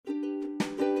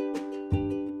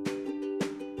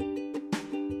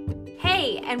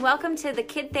Hey, and welcome to the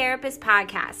Kid Therapist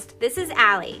Podcast. This is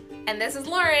Allie. And this is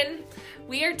Lauren.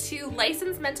 We are two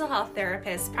licensed mental health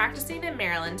therapists practicing in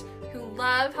Maryland who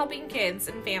love helping kids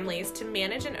and families to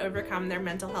manage and overcome their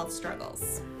mental health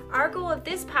struggles. Our goal of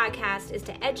this podcast is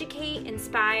to educate,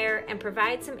 inspire, and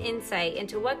provide some insight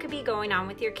into what could be going on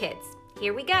with your kids.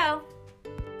 Here we go.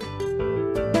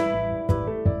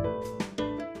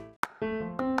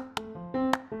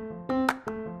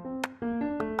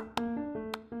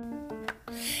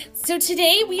 So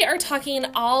today we are talking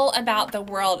all about the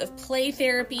world of play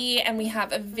therapy, and we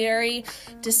have a very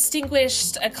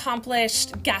distinguished,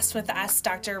 accomplished guest with us,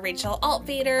 Dr. Rachel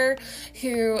Altvater,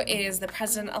 who is the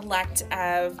president-elect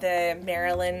of the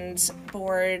Maryland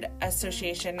Board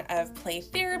Association of Play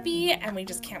Therapy, and we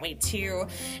just can't wait to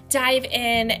dive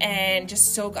in and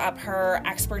just soak up her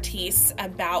expertise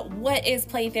about what is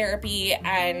play therapy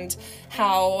and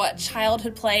how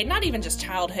childhood play, not even just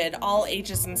childhood, all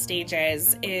ages and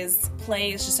stages,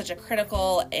 play is just such a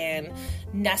critical and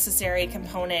necessary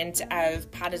component of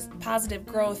positive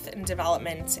growth and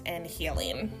development and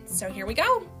healing. So here we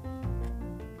go.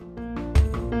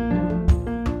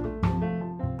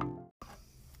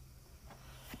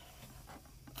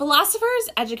 Philosophers,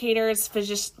 educators,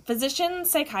 physicians,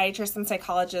 psychiatrists, and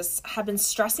psychologists have been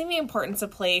stressing the importance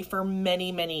of play for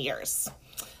many, many years.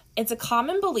 It's a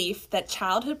common belief that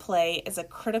childhood play is a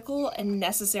critical and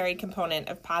necessary component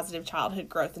of positive childhood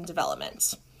growth and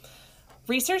development.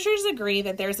 Researchers agree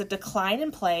that there's a decline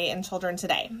in play in children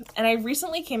today, and I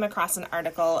recently came across an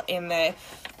article in the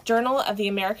Journal of the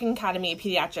American Academy of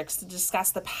Pediatrics to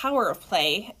discuss the power of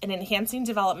play in enhancing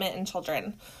development in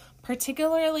children,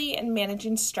 particularly in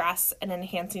managing stress and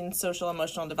enhancing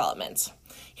social-emotional development.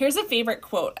 Here's a favorite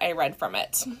quote I read from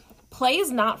it. "Play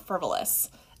is not frivolous.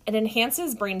 It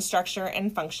enhances brain structure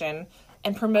and function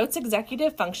and promotes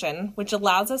executive function, which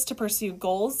allows us to pursue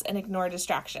goals and ignore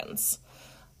distractions.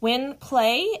 When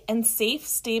play and safe,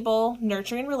 stable,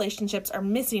 nurturing relationships are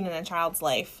missing in a child's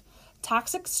life,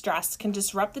 toxic stress can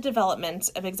disrupt the development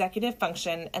of executive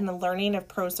function and the learning of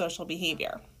pro-social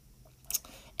behavior.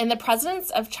 In the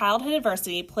presence of childhood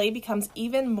adversity, play becomes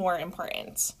even more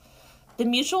important. The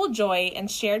mutual joy and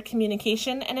shared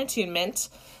communication and attunement,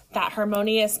 that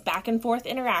harmonious back and forth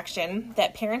interaction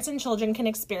that parents and children can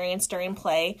experience during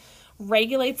play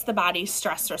regulates the body's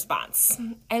stress response."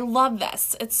 I love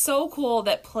this. It's so cool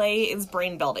that play is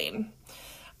brain building.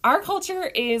 Our culture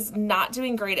is not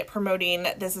doing great at promoting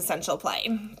this essential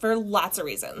play for lots of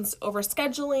reasons.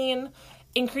 Overscheduling,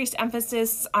 increased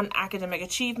emphasis on academic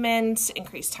achievement,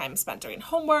 increased time spent doing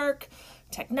homework,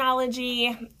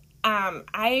 technology.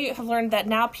 I have learned that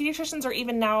now pediatricians are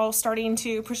even now starting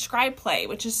to prescribe play,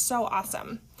 which is so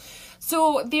awesome.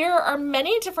 So there are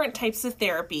many different types of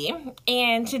therapy,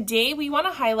 and today we want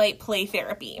to highlight play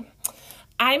therapy.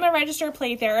 I'm a registered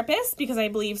play therapist because I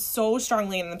believe so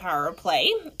strongly in the power of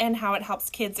play and how it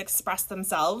helps kids express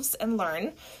themselves and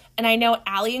learn. And I know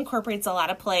Allie incorporates a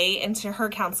lot of play into her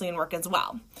counseling work as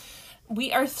well.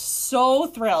 We are so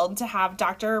thrilled to have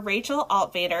Dr. Rachel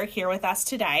Altvater here with us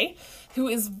today, who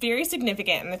is very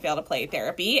significant in the field of play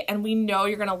therapy, and we know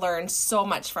you're going to learn so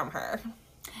much from her.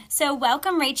 So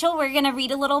welcome, Rachel. We're going to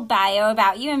read a little bio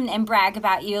about you and brag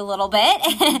about you a little bit,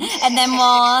 and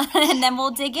then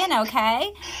we'll dig in,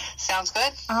 okay? Sounds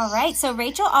good. All right. So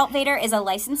Rachel Altvater is a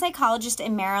licensed psychologist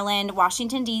in Maryland,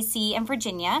 Washington, D.C., and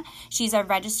Virginia. She's a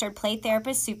registered play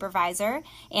therapist supervisor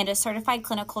and a certified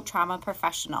clinical trauma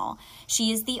professional.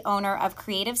 She is the owner of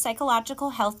Creative Psychological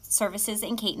Health Services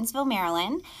in Catonsville,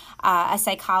 Maryland, a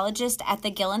psychologist at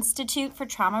the Gill Institute for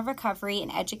Trauma Recovery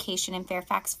and Education in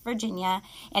Fairfax, Virginia,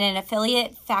 and an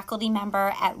affiliate faculty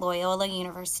member at Loyola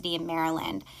University in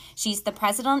Maryland. She's the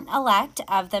president-elect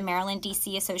of the Maryland,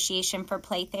 D.C. Association for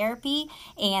Play Therapy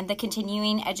and the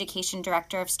continuing education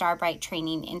director of Starbright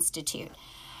Training Institute.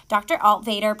 Dr.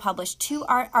 Altvater published 2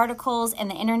 articles in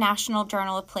the International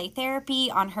Journal of Play Therapy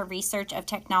on her research of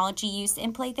technology use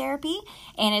in play therapy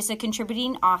and is a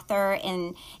contributing author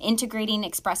in integrating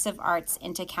expressive arts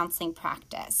into counseling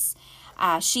practice.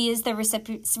 She is the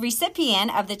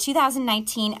recipient of the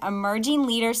 2019 Emerging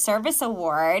Leader Service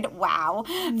Award,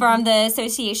 from the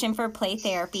Association for Play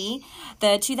Therapy,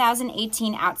 the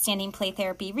 2018 Outstanding Play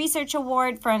Therapy Research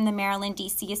Award from the Maryland,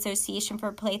 D.C. Association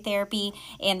for Play Therapy,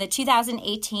 and the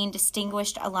 2018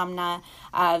 Distinguished Alumna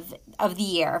of the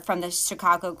Year from the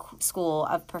Chicago School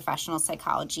of Professional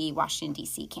Psychology, Washington,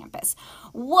 D.C. campus.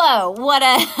 Whoa,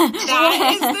 That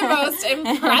is the most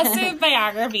impressive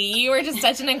biography. You are just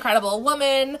such an incredible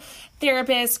woman,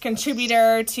 therapist,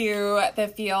 contributor to the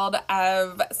field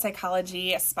of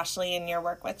psychology, especially in your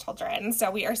work with children.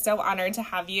 So we are so honored to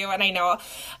have you. And I know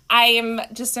I am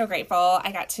just so grateful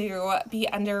I got to be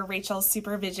under Rachel's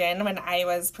supervision when I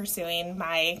was pursuing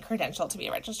my credential to be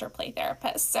a registered play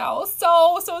therapist. So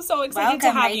excited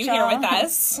to have you here with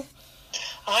us.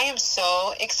 I am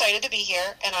so excited to be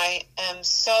here, and I am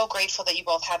so grateful that you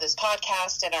both have this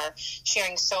podcast and are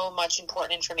sharing so much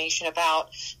important information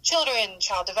about children,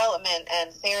 child development,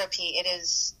 and therapy. It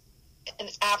is an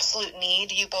absolute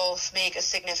need. You both make a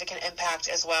significant impact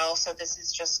as well, so this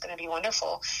is just going to be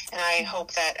wonderful, and I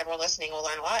hope that everyone listening will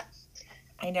learn a lot.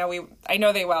 I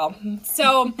know they will.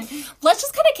 So let's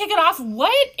just kind of kick it off.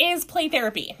 What is play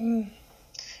therapy?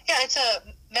 Yeah, it's a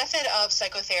method of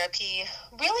psychotherapy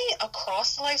really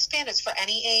across the lifespan. It's for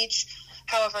any age.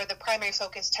 However, the primary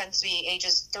focus tends to be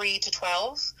ages 3 to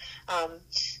 12.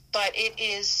 But it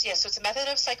is, so it's a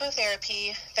method of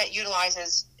psychotherapy that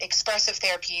utilizes expressive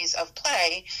therapies of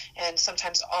play and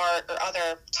sometimes art or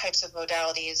other types of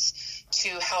modalities to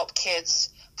help kids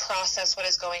process what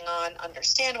is going on,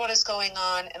 understand what is going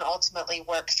on, and ultimately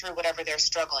work through whatever they're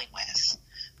struggling with.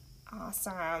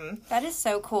 Awesome. That is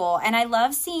so cool. And I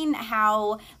love seeing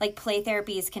how play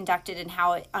therapy is conducted and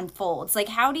how it unfolds.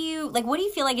 What do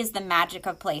you feel like is the magic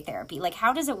of play therapy?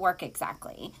 How does it work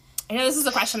exactly? I know this is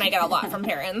a question I get a lot from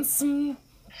parents.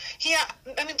 Yeah,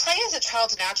 play is a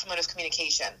child's natural mode of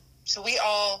communication. So we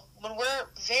all, when we're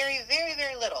very, very,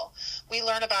 very little, we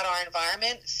learn about our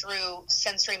environment through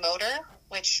sensory motor,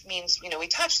 which means, we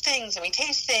touch things and we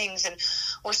taste things and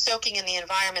we're soaking in the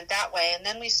environment that way. And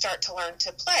then we start to learn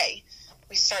to play.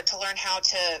 We start to learn how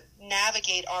to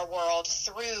navigate our world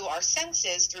through our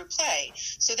senses, through play.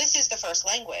 So this is the first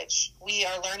language. We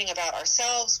are learning about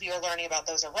ourselves. We are learning about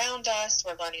those around us.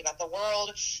 We're learning about the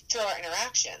world through our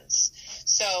interactions.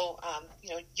 So,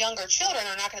 younger children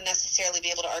are not going to necessarily be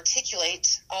able to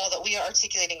articulate all that we are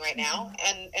articulating right now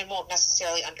and won't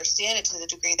necessarily understand it to the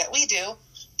degree that we do,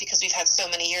 because we've had so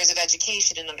many years of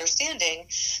education and understanding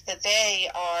that they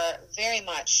are very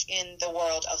much in the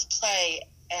world of play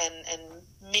and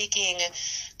making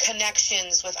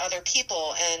connections with other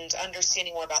people and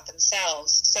understanding more about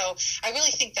themselves. So I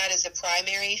really think that is the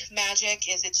primary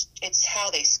magic, is it's how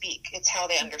they speak. It's how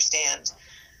they understand.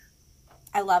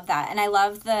 I love that. And I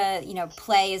love the,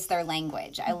 play is their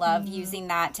language. I love using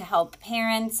that to help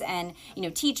parents and,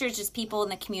 teachers, just people in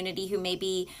the community who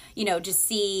maybe, just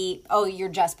see, oh, you're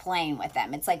just playing with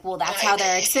them. It's like, well, that's how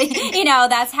they're,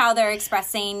 that's how they're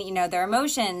expressing, their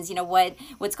emotions,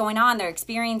 what's going on, their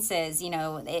experiences.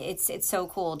 It's so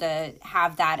cool to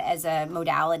have that as a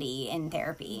modality in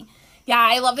therapy. Yeah,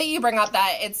 I love that you bring up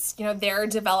that it's, their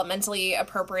developmentally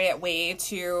appropriate way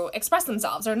to express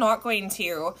themselves. They're not going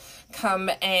to come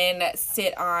and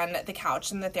sit on the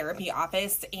couch in the therapy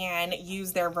office and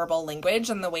use their verbal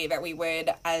language in the way that we would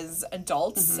as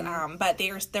adults. But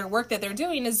their work that they're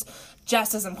doing is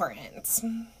just as important.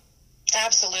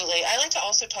 Absolutely. I like to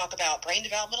also talk about brain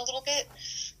development a little bit.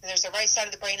 There's the right side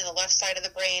of the brain and the left side of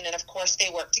the brain, and of course they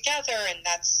work together, and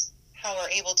that's how we're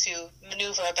able to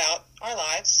maneuver about our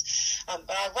lives.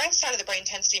 But our right side of the brain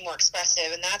tends to be more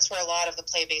expressive, and that's where a lot of the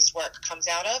play-based work comes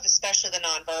out of, especially the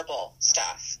nonverbal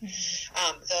stuff.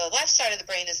 The left side of the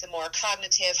brain is the more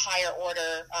cognitive, higher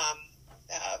order,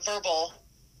 verbal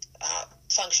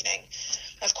functioning.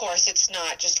 Of course, it's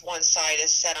not just one side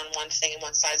is set on one thing and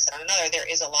one side is set on another.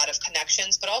 There is a lot of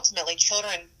connections, but ultimately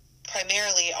children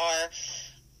primarily are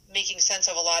making sense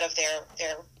of a lot of their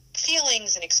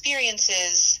feelings and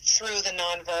experiences through the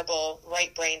nonverbal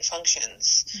right brain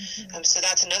functions. So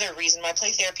that's another reason why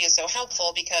play therapy is so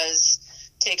helpful, because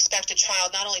to expect a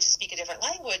child not only to speak a different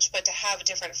language, but to have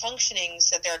different functionings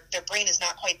that their brain is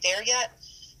not quite there yet,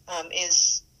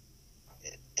 is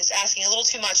asking a little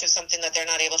too much of something that they're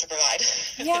not able to provide.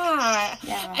 Yeah.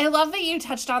 I love that you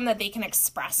touched on that they can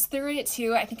express through it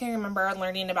too. I think I remember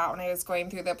learning about when I was going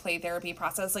through the play therapy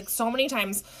process, so many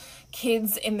times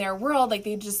kids in their world,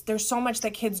 there's so much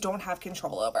that kids don't have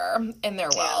control over in their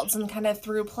worlds, and kind of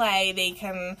through play they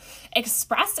can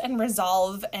express and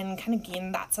resolve and kind of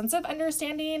gain that sense of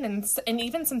understanding and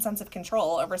even some sense of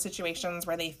control over situations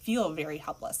where they feel very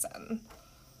helpless in.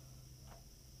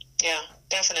 Yeah,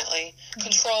 definitely.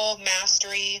 Control,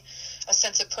 mastery, a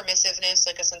sense of permissiveness,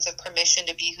 a sense of permission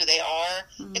to be who they are.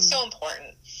 It's so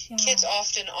important. Yeah. Kids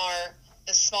often are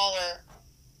the smaller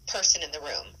person in the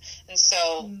room. And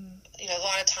so, a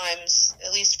lot of times,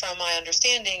 at least from my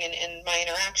understanding and my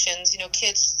interactions,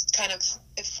 kids kind of,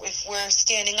 if we're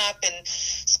standing up and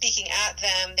speaking at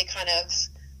them, they kind of,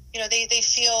 they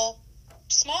feel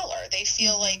smaller. They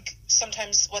feel like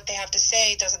sometimes what they have to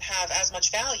say doesn't have as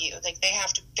much value. Like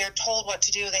they're told what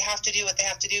to do. They have to do what they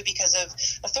have to do because of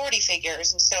authority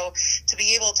figures. And so to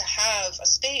be able to have a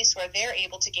space where they're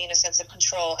able to gain a sense of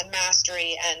control and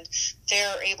mastery, and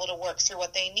they're able to work through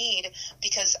what they need,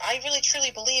 because I really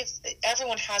truly believe that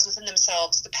everyone has within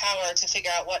themselves the power to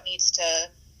figure out what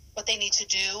they need to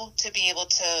do to be able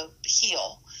to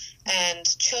heal. And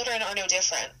children are no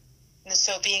different. And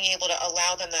so being able to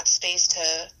allow them that space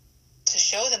to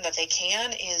show them that they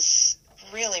can is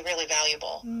really, really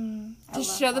valuable. To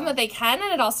show them that they can,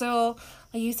 and it also,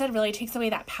 like you said, really takes away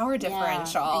that power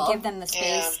differential. And give them the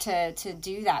space to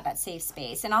do that safe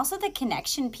space. And also the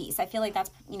connection piece. I feel like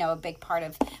that's, a big part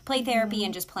of play therapy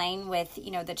and just playing with,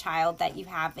 the child that you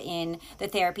have in the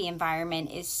therapy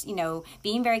environment is,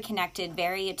 being very connected,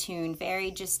 very attuned,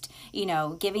 very just,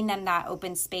 giving them that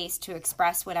open space to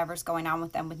express whatever's going on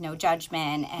with them with no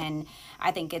judgment. And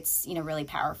I think it's, really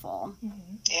powerful.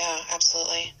 Yeah,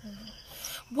 absolutely.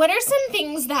 What are some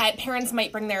things that parents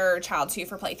might bring their child to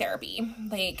for play therapy?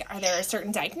 Like, are there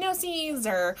certain diagnoses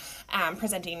or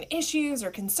presenting issues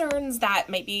or concerns that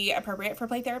might be appropriate for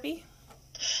play therapy?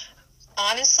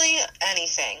 Honestly,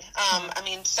 anything.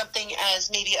 Something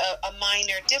as maybe a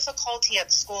minor difficulty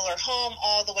at school or home,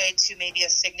 all the way to maybe a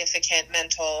significant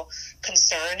mental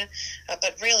concern.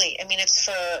 But really, it's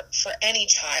for any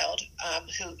child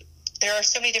who... There are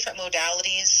so many different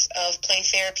modalities of play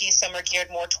therapy. Some are geared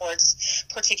more towards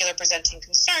particular presenting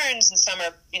concerns, and some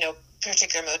are,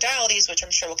 particular modalities, which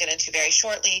I'm sure we'll get into very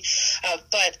shortly.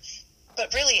 But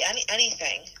really,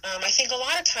 anything. I think a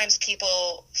lot of times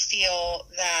people feel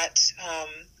that,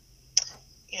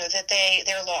 that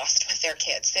they're lost with their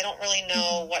kids. They don't really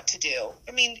know what to do.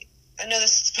 I know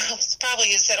this probably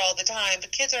is said all the time,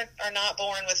 but kids are not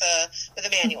born with a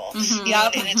manual.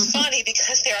 And it's funny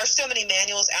because there are so many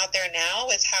manuals out there now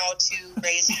with how to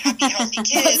raise happy, healthy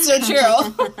kids. That's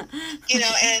so true.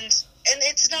 And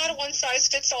it's not a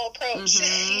one-size-fits-all approach,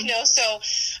 so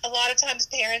a lot of times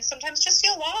parents sometimes just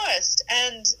feel lost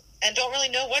and don't really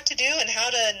know what to do and how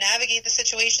to navigate the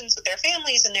situations with their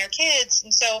families and their kids.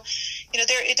 And so,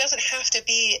 it doesn't have to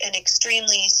be an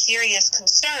extremely serious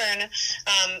concern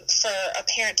for a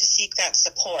parent to seek that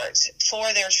support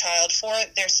for their child, for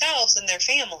themselves and their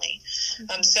family.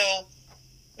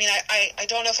 I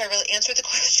don't know if I really answered the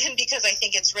question, because I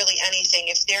think it's really anything.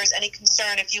 If there's any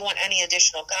concern, if you want any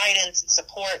additional guidance and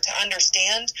support to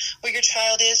understand where your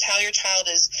child is, how your child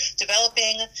is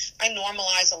developing, I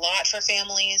normalize a lot for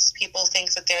families. People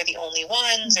think that they're the only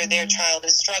ones, or their child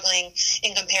is struggling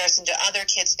in comparison to other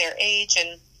kids their age.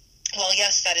 And while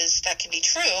yes, that can be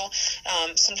true,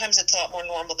 sometimes it's a lot more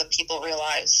normal than people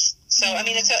realize. So,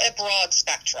 it's a broad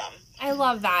spectrum. I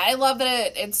love that. I love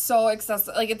that it's so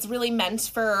accessible. Like, it's really meant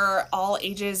for all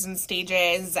ages and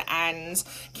stages, and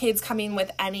kids coming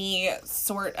with any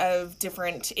sort of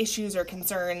different issues or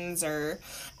concerns, or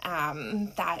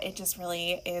that it just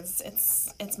really is,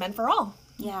 it's meant for all.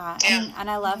 Yeah, and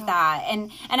I love that.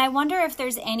 And I wonder if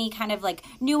there's any kind of like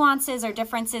nuances or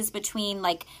differences between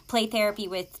like play therapy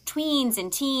with tweens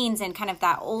and teens and kind of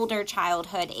that older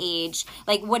childhood age.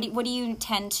 Like what do you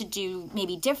tend to do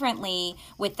maybe differently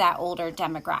with that older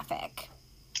demographic?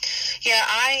 Yeah,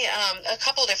 a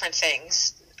couple different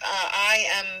things. I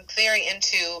am very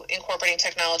into incorporating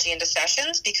technology into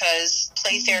sessions, because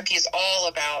play therapy is all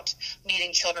about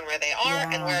meeting children where they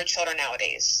are and where are children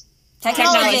nowadays.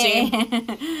 Technology.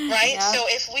 Right? Yeah. So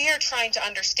if we are trying to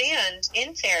understand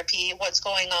in therapy what's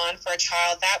going on for a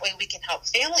child, that way we can help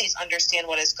families understand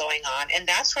what is going on. And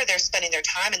that's where they're spending their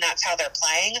time, and that's how they're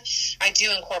playing. I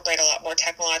do incorporate a lot more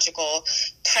technological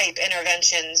type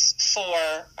interventions for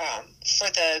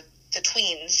the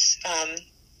tweens.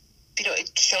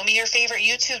 Show me your favorite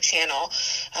YouTube channel.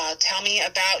 Tell me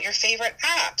about your favorite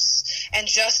apps, and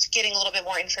just getting a little bit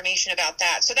more information about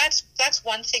that. So that's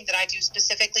one thing that I do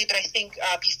specifically. But I think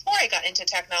before I got into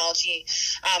technology,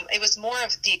 it was more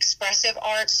of the expressive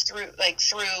arts through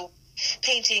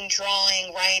painting,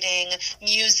 drawing, writing,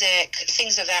 music,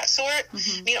 things of that sort.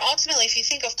 Ultimately, if you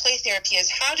think of play therapy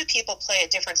as how do people play at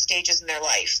different stages in their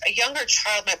life, a younger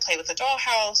child might play with a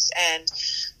dollhouse and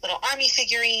little army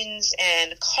figurines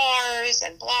and cars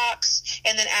and blocks,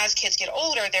 and then as kids get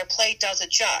older, their play does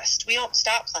adjust. We don't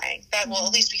stop playing. Well,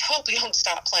 at least we hope we don't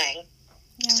stop playing.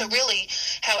 Yeah. So really,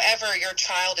 however your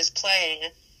child is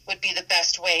playing would be the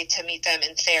best way to meet them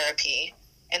in therapy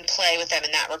and play with them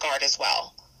in that regard as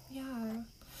well. Yeah.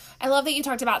 I love that you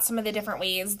talked about some of the different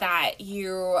ways that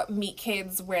you meet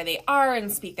kids where they are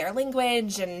and speak their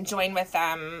language and join with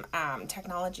them.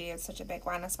 Technology is such a big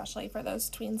one, especially for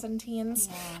those tweens and teens.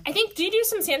 Yeah. I think, do you do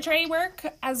some sanctuary work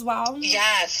as well?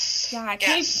 Yes. Yeah,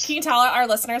 can you tell our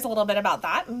listeners a little bit about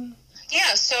that?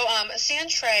 Yeah, so a sand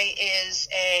tray is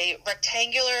a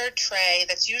rectangular tray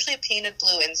that's usually painted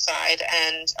blue inside,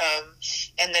 and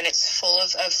then it's full of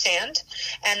sand.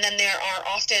 And then there are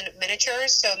often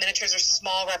miniatures. So miniatures are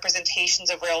small representations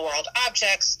of real-world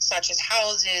objects, such as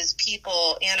houses,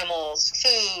 people, animals,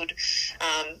 food,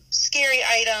 scary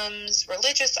items,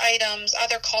 religious items,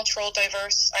 other cultural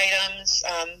diverse items.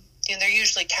 And they're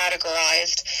usually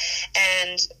categorized.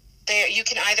 And you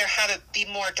can either have it be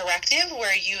more directive,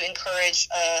 where you encourage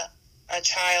a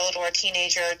child or a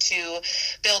teenager to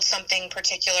build something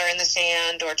particular in the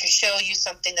sand, or to show you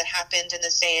something that happened in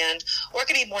the sand, or it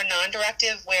could be more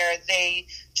non-directive, where they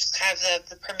just have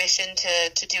the permission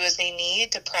to do as they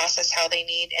need, to process how they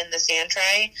need in the sand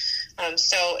tray.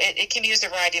 So it can be used a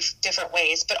variety of different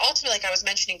ways. But ultimately, like I was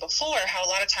mentioning before, how a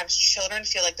lot of times children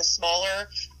feel like the smaller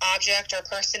object or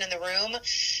person in the room.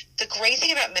 The great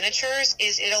thing about miniatures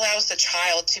is it allows the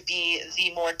child to be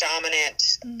the more dominant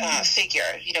figure,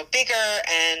 bigger,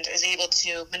 and is able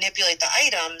to manipulate the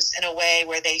items in a way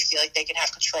where they feel like they can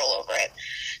have control over it.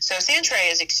 So sand tray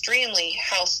is extremely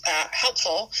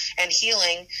helpful and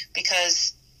healing,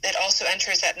 because it also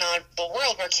enters that non-verbal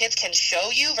world where kids can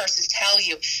show you versus tell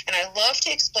you. And I love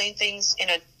to explain things in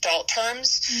adult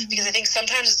terms, because I think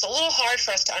sometimes it's a little hard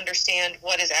for us to understand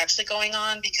what is actually going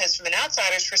on, because from an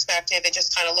outsider's perspective, it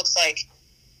just kind of looks like,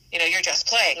 you're just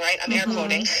playing, right? I'm air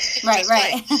quoting. Right.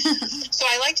 So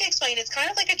I like to explain it's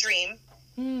kind of like a dream.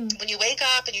 When you wake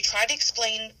up and you try to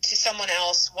explain to someone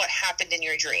else what happened in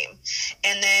your dream,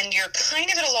 and then you're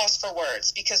kind of at a loss for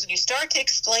words, because when you start to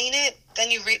explain it, then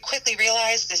you quickly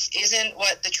realize this isn't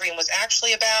what the dream was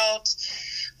actually about.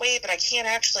 Wait, but I can't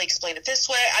actually explain it this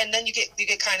way, and then you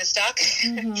get kind of stuck.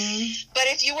 But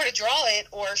if you were to draw it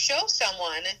or show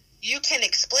someone, you can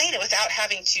explain it without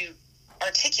having to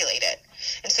articulate it.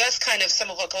 And so that's kind of some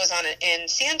of what goes on in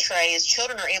sand tray, is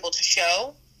children are able to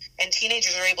show, and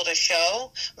teenagers are able to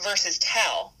show versus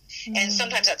tell. And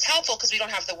sometimes that's helpful because we don't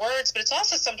have the words, but it's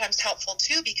also sometimes helpful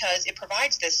too because it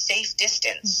provides this safe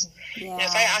distance.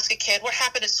 If I ask a kid, what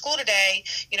happened at school today,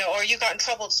 or you got in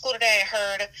trouble at school today, I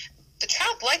heard, the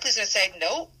child likely is going to say,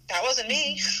 nope, that wasn't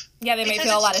me. Yeah, they may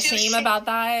feel a lot of shame about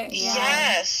that. Yeah.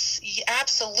 Yes,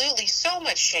 absolutely. So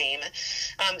much shame.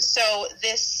 So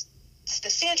the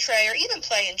sand tray, or even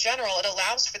play in general, it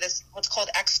allows for this, what's called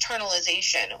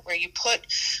externalization, where you put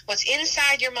what's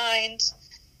inside your mind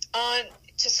on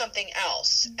to something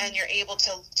else, and you're able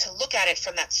to look at it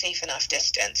from that safe enough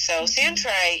distance. So sand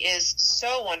tray is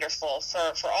so wonderful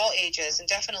for all ages, and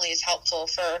definitely is helpful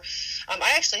for,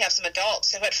 I actually have some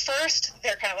adults who at first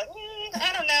they're kind of like,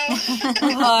 I don't know.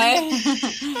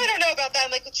 I don't know about that.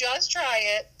 I'm like, just try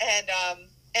it.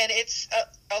 And it's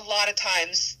a lot of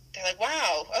times they're like,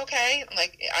 wow, okay. I'm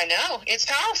like, I know, it's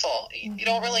powerful. You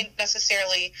don't really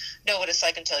necessarily know what it's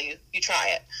like until you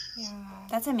try it. Yeah.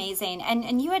 That's amazing.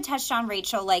 And you had touched on,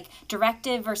 Rachel, like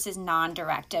directive versus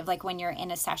non-directive, like when you're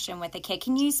in a session with a kid.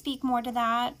 Can you speak more to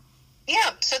that? Yeah.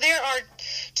 So there are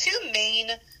two main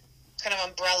kind of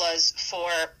umbrellas for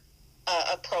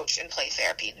approach in play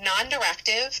therapy: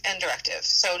 non-directive and directive.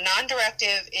 So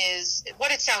non-directive is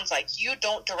what it sounds like. You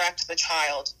don't direct the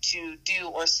child to do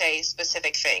or say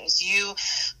specific things. You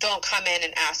don't come in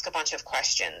and ask a bunch of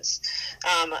questions.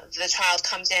 The child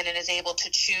comes in and is able to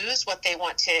choose what they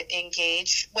want to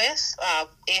engage with,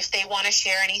 if they want to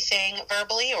share anything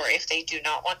verbally or if they do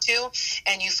not want to,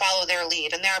 and you follow their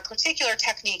lead. And there are particular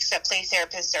techniques that play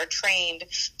therapists are trained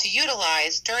to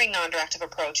utilize during non-directive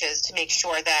approaches to make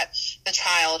sure that the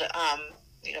child,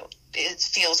 it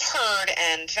feels heard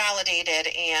and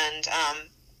validated, and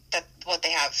that what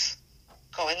they have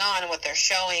going on and what they're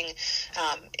showing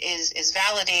is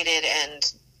validated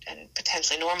and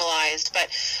potentially normalized. But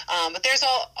there's a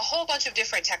whole bunch of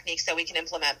different techniques that we can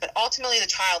implement. But ultimately, the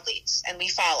child leads and we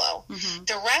follow.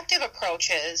 Directive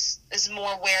approaches is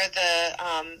more where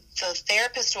the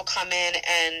therapist will come in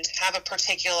and have a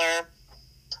particular,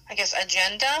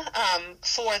 agenda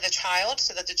for the child,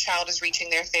 so that the child is reaching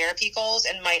their therapy goals,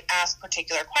 and might ask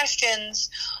particular questions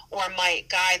or might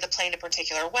guide the play in a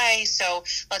particular way. So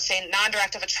let's say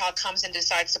non-directive, a child comes and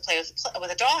decides to play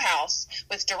with a dollhouse.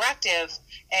 With directive,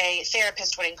 a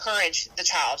therapist would encourage the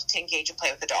child to engage and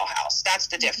play with the dollhouse. That's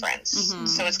the difference.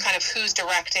 So it's kind of who's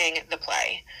directing the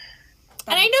play.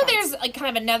 And I know there's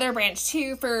kind of another branch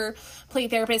too for play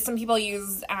therapists. Some people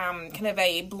use kind of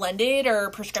a blended or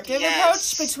prescriptive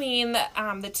approach between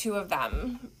the two of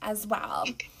them as well.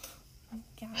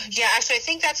 Yeah, actually, I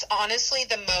think that's honestly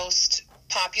the most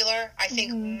popular. I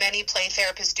think many play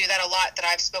therapists do that a lot, that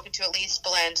I've spoken to, at least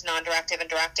blend non-directive and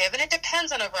directive, and it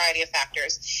depends on a variety of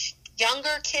factors.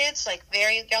 younger kids, like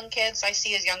very young kids, I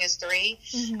see as young as 3.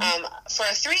 For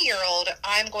a 3-year-old,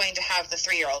 I'm going to have the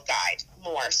 3-year-old guide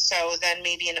more so than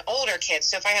maybe an older kid.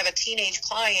 So if I have a teenage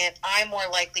client, I'm more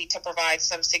likely to provide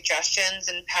some suggestions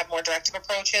and have more directive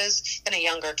approaches than a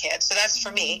younger kid. So that's,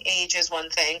 for me, age is one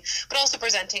thing, but also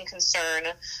presenting concern.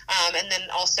 And then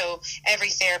also every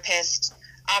therapist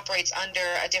operates under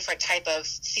a different type of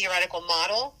theoretical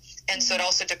model. And so it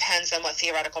also depends on what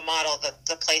theoretical model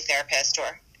the play therapist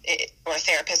or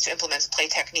therapist who implements play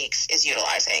techniques is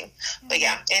utilizing. But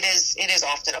yeah, it is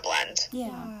often a blend.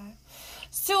 Yeah.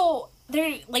 So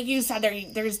there, like you said,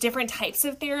 there's different types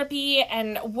of therapy.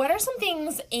 And what are some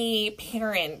things a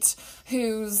parent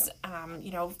who's,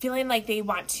 feeling like they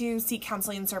want to seek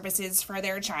counseling services for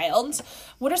their child,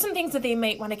 what are some things that they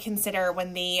might want to consider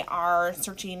when they are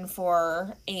searching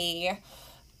for a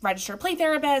registered play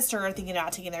therapist or thinking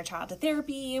about taking their child to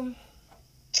therapy?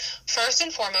 First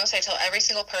and foremost, I tell every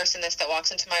single person that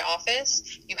walks into my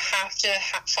office, you have to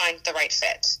find the right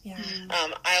fit. Yeah.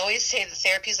 I always say that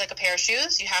therapy is like a pair of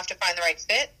shoes. You have to find the right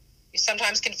fit. You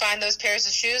sometimes can find those pairs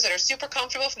of shoes that are super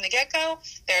comfortable from the get-go.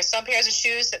 There are some pairs of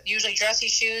shoes that usually dressy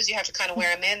shoes. You have to kind of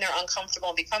wear them in. They're uncomfortable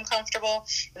and become comfortable.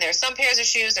 And there are some pairs of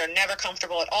shoes that are never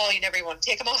comfortable at all. You never even want to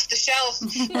take them off the shelf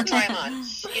or try them on.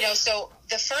 So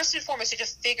the first and foremost, you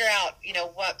just figure out,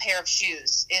 what pair of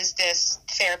shoes is this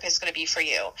therapist going to be for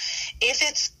you. If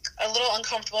it's a little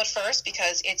uncomfortable at first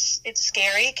because it's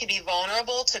scary, it can be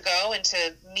vulnerable to go and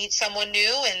to meet someone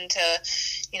new and to,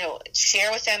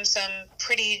 share with them some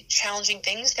pretty challenging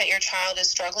things that your child is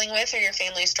struggling with or your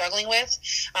family is struggling with.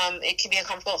 It can be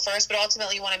uncomfortable at first, but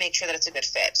ultimately you want to make sure that it's a good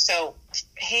fit. So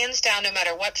hands down, no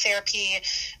matter what therapy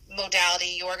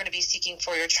modality you're going to be seeking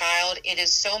for your child, it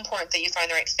is so important that you find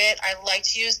the right fit. I like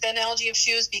to use the analogy of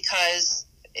shoes because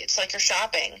it's like you're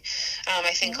shopping.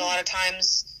 I think a lot of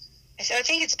times, I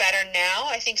think it's better now.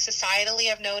 I think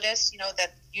societally I've noticed,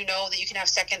 that you can have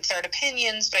second, third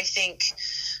opinions, but I think,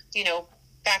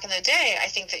 back in the day, I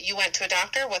think that you went to a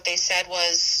doctor, what they said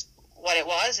was what it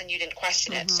was, and you didn't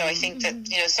question it. So I think that,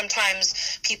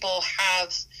 sometimes people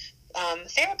have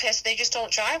therapists they just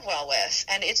don't jive well with,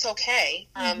 and it's okay.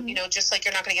 Just like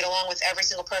you're not going to get along with every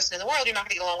single person in the world, you're not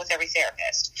going to get along with every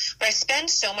therapist. But I spend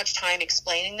so much time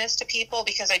explaining this to people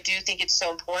because I do think it's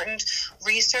so important.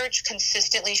 Research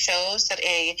consistently shows that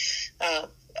a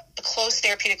close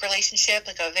therapeutic relationship,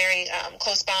 like a very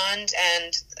close bond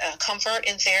and comfort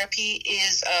in therapy,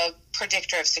 is a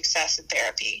predictor of success in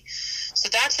therapy. So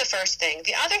that's the first thing.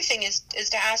 The other thing is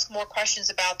to ask more questions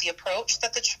about the approach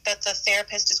that the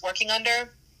therapist is working under.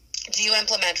 Do you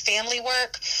implement family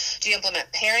work? Do you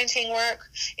implement parenting work?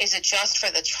 Is it just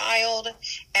for the child?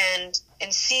 And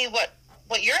see what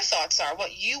your thoughts are,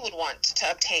 what you would want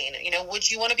to obtain. Would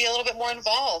you want to be a little bit more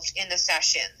involved in the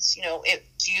sessions?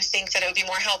 Do you think that it would be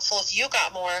more helpful if you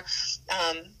got more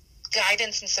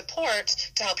guidance and support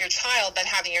to help your child than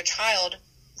having your child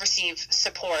receive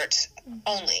support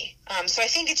only? So I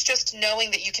think it's just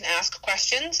knowing that you can ask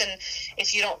questions, and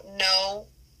if you don't know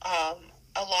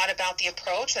a lot about the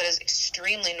approach, that is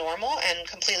extremely normal and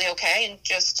completely okay, and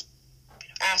just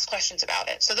ask questions about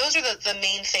it. So those are the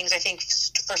main things, I think,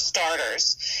 for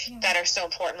starters, that are so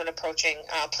important when approaching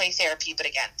play therapy, but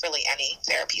again, really any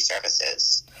therapy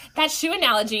services. That shoe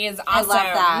analogy is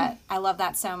awesome. I love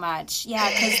that so much. Yeah,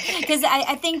 because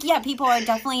I think, people are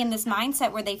definitely in this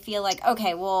mindset where they feel like,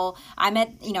 okay, well, I'm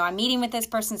meeting with this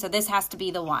person, so this has to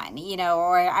be the one,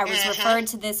 or I was referred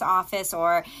to this office,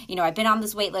 or, I've been on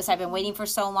this wait list, I've been waiting for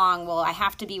so long, well, I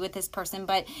have to be with this person.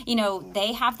 But,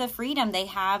 they have the freedom, they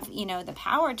have, the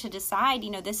power to decide,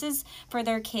 this is for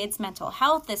their kids' mental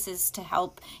health, this is to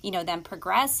help, them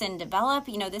progress and develop,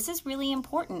 this is really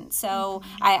important. So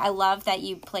I love that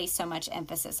you place so much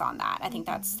emphasis on that. I think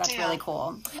that's really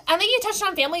cool. I think you touched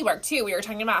on family work too. We were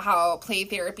talking about how play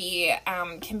therapy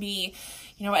can be,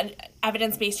 an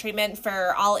evidence-based treatment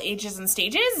for all ages and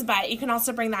stages, but you can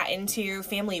also bring that into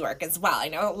family work as well. I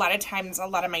know a lot of times a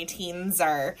lot of my teens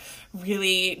are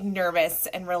really nervous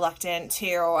and reluctant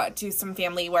to do some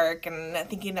family work and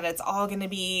thinking that it's all going to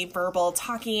be verbal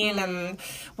talking and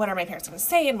what are my parents going to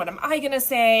say and what am I going to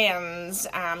say, and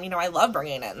I love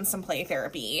bringing in some play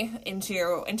therapy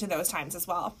into those times as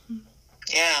well.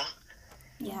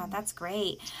 Yeah, that's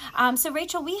great. So,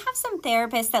 Rachel, we have some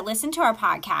therapists that listen to our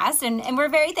podcast, and we're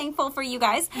very thankful for you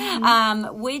guys.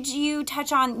 Would you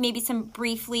touch on maybe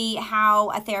briefly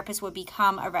how a therapist would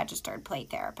become a registered play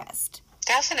therapist?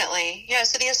 Definitely. Yeah,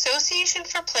 so the Association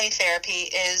for Play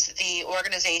Therapy is the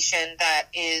organization that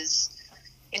is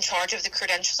in charge of the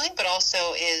credentialing, but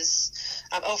also is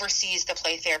oversees the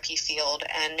play therapy field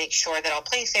and makes sure that all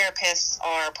play therapists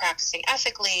are practicing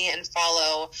ethically and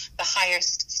follow the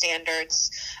highest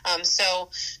standards. So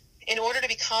in order to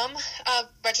become a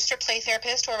registered play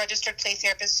therapist or a registered play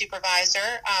therapist supervisor,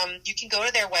 you can go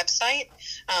to their website.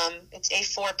 It's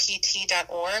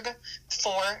a4pt.org,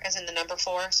 4 as in the number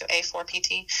 4, so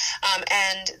A4PT.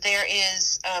 And there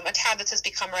is a tab that says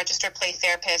Become a Registered Play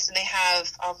Therapist, and they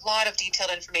have a lot of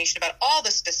detailed information about all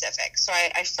the specifics. So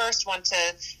I first want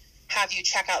to have you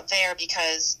check out there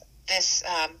because this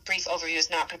brief overview is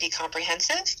not going to be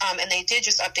comprehensive. And they did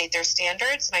just update their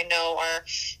standards, and I know are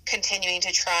continuing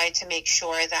to try to make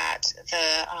sure that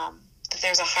that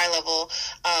there's a high level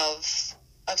of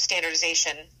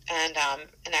standardization and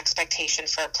an expectation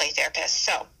for play therapists.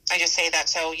 So I just say that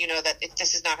so you know that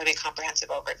this is not going to be a comprehensive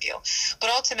overview. But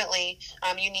ultimately,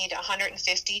 you need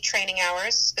 150 training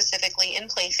hours specifically in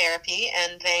play therapy,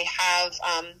 and they have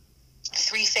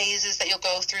 3 phases that you'll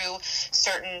go through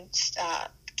certain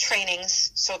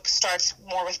trainings. So it starts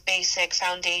more with basic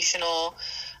foundational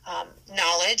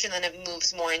knowledge, and then it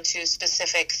moves more into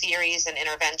specific theories and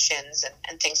interventions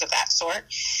and things of that sort.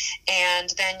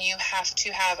 And then you have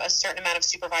to have a certain amount of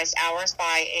supervised hours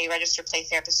by a registered play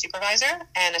therapist supervisor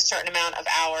and a certain amount of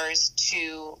hours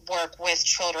to work with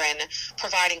children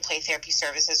providing play therapy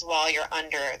services while you're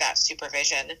under that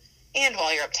supervision and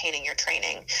while you're obtaining your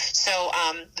training. So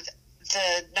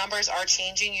the numbers are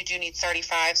changing. You do need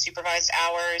 35 supervised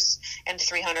hours and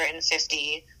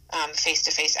 350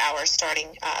 face-to-face hours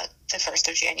starting the 1st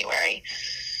of January.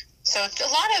 So it's a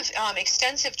lot of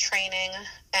extensive training,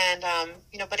 and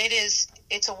but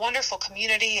it's a wonderful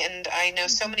community, and I know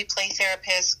so many play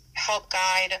therapists help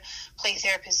guide play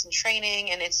therapists in training,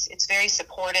 and it's very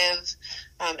supportive,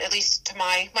 at least to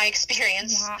my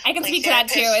experience. Yeah, I can speak to that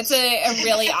too. It's a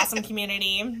really awesome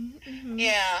community. Mm-hmm.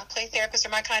 Yeah, play therapists are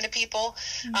my kind of people.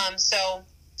 Mm-hmm. So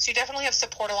you definitely have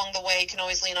support along the way. You can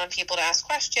always lean on people to ask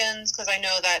questions, because I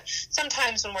know that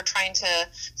sometimes when we're trying to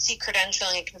seek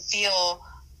credentialing, it can feel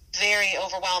very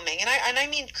overwhelming. And I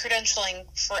mean credentialing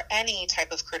for any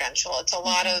type of credential. It's a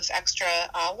lot of extra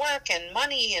work and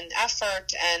money and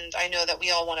effort, and I know that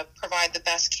we all want to provide the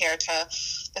best care to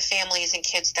the families and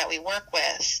kids that we work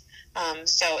with.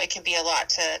 So it can be a lot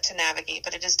to navigate,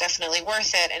 but it is definitely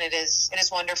worth it, and it is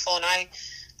wonderful. And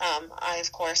I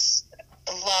of course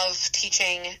love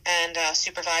teaching and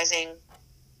supervising,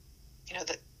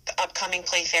 the upcoming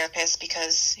play therapists,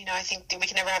 because, I think we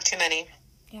can never have too many.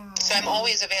 Yeah. So I'm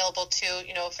always available to,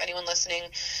 if anyone listening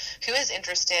who is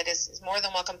interested is more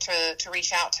than welcome to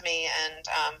reach out to me, and,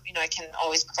 I can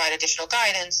always provide additional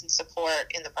guidance and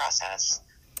support in the process.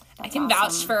 I can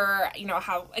vouch for,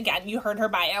 how, again, you heard her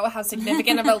bio, how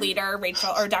significant of a leader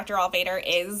Rachel or Dr. Allvater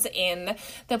is in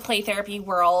the play therapy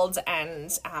world,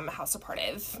 and how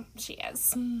supportive she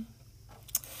is.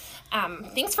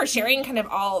 Thanks for sharing kind of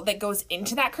all that goes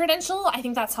into that credential. I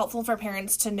think that's helpful for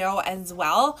parents to know as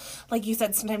well. Like you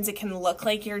said, sometimes it can look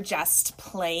like you're just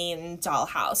playing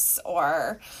dollhouse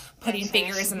or putting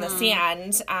figures in the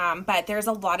sand, but there's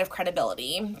a lot of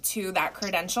credibility to that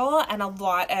credential and a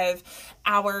lot of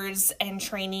hours and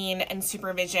training and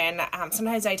supervision.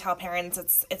 Sometimes I tell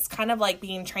parents it's kind of like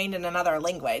being trained in another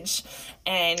language,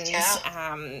 and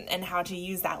how to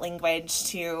use that language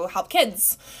to help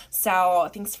kids. So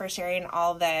thanks for sharing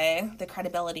all the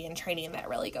credibility and training that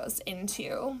really goes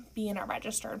into being a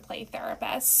registered play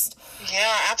therapist.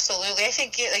 Yeah, absolutely. I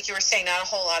think, like you were saying, not a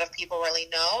whole lot of people really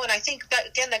know, and I think that,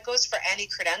 again, that goes for any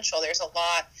credential. There's a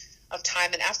lot of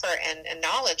time and effort and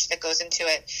knowledge that goes into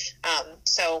it.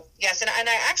 So yes, and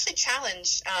I actually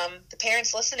challenge the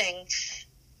parents listening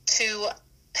to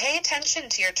pay attention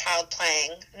to your child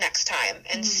playing next time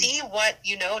and see what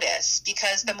you notice,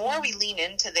 because the more we lean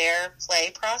into their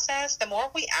play process, the more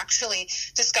we actually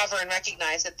discover and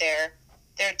recognize that they're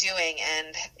doing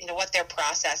and what they're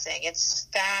processing. It's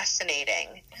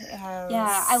fascinating.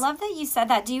 Yeah, I love that you said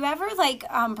that. Do you ever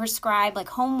prescribe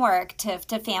homework to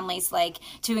families,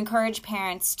 to encourage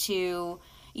parents to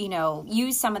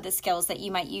use some of the skills that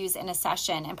you might use in a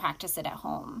session and practice it at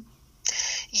home?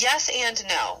 Yes and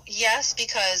no. Yes,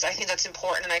 because I think that's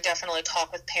important, and I definitely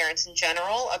talk with parents in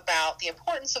general about the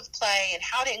importance of play and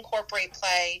how to incorporate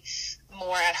play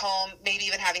more at home, maybe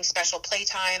even having special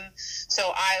playtime.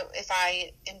 So if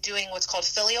I am doing what's called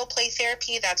filial play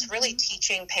therapy, that's really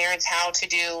teaching parents how to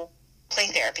do play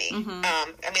therapy.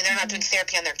 They're not doing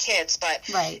therapy on their kids, but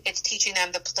it's teaching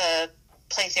them the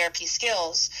play therapy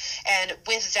skills. And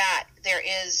with that, there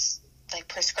is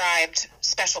prescribed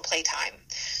special playtime.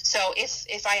 So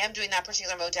if I am doing that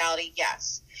particular modality,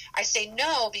 yes. I say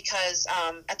no because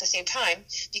at the same time,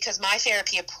 because my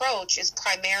therapy approach is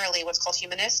primarily what's called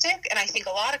humanistic. And I think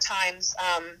a lot of times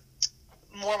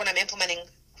more when I'm implementing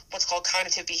what's called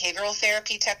cognitive behavioral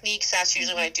therapy techniques, that's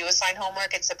usually when I do assign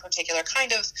homework. It's a particular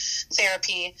kind of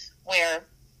therapy where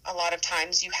a lot of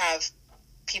times you have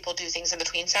people do things in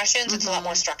between sessions. It's a lot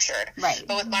more structured. Right.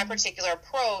 But with my particular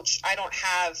approach, I don't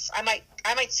have, I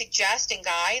might suggest and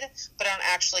guide, but I don't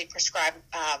actually prescribe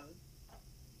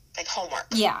like homework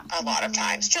a lot of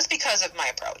times, just because of my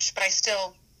approach. But I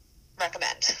still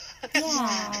recommend.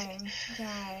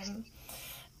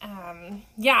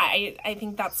 I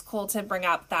think that's cool to bring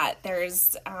up that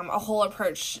there's a whole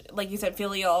approach, like you said,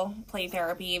 filial play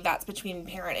therapy, that's between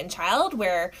parent and child,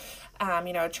 where,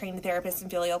 trained therapists in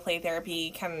filial play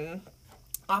therapy can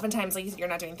oftentimes, like you said, you're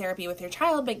not doing therapy with your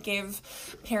child, but give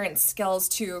parents skills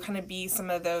to kind of be some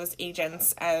of those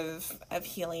agents of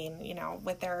healing,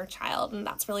 with their child. And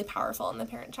that's really powerful in the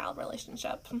parent-child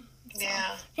relationship. So,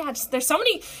 there's so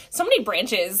many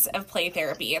branches of play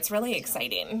therapy. It's really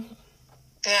exciting.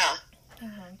 Yeah.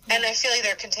 And I feel like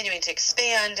they're continuing to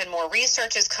expand and more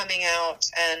research is coming out,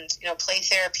 and, play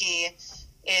therapy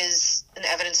is an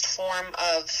evidenced form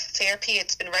of therapy.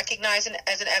 It's been recognized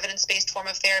as an evidence-based form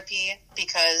of therapy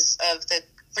because of the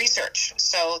research.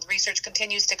 So the research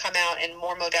continues to come out and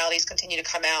more modalities continue to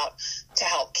come out to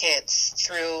help kids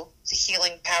through the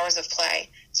healing powers of play.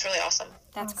 It's really awesome.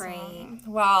 That's great.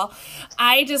 Well,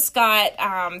 I just got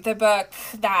the book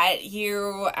that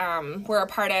you were a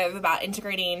part of about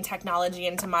integrating technology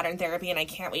into modern therapy, and I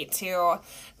can't wait to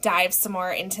dive some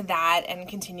more into that and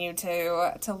continue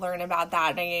to learn about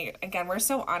that. And again, we're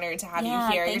so honored to have you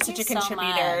here. You're such a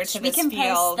contributor to this field. We can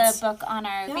post the book on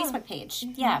our Facebook page.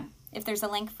 Yeah, if there's a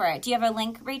link for it. Do you have a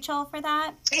link, Rachel, for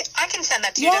that? Yeah, I can send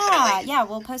that to you, definitely. Yeah,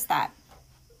 we'll post that.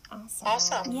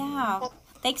 Awesome. Yeah. Well,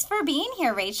 thanks for being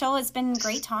here, Rachel. It's been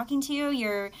great talking to you.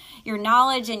 Your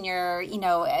knowledge and your,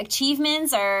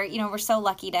 achievements are, we're so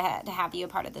lucky to have you a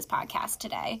part of this podcast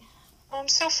today. Well, I'm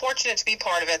so fortunate to be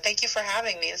part of it. Thank you for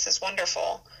having me. This is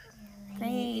wonderful.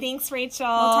 Great. Thanks, Rachel.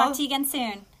 We'll talk to you again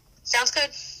soon. Sounds good.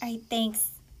 All right,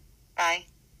 thanks. Bye.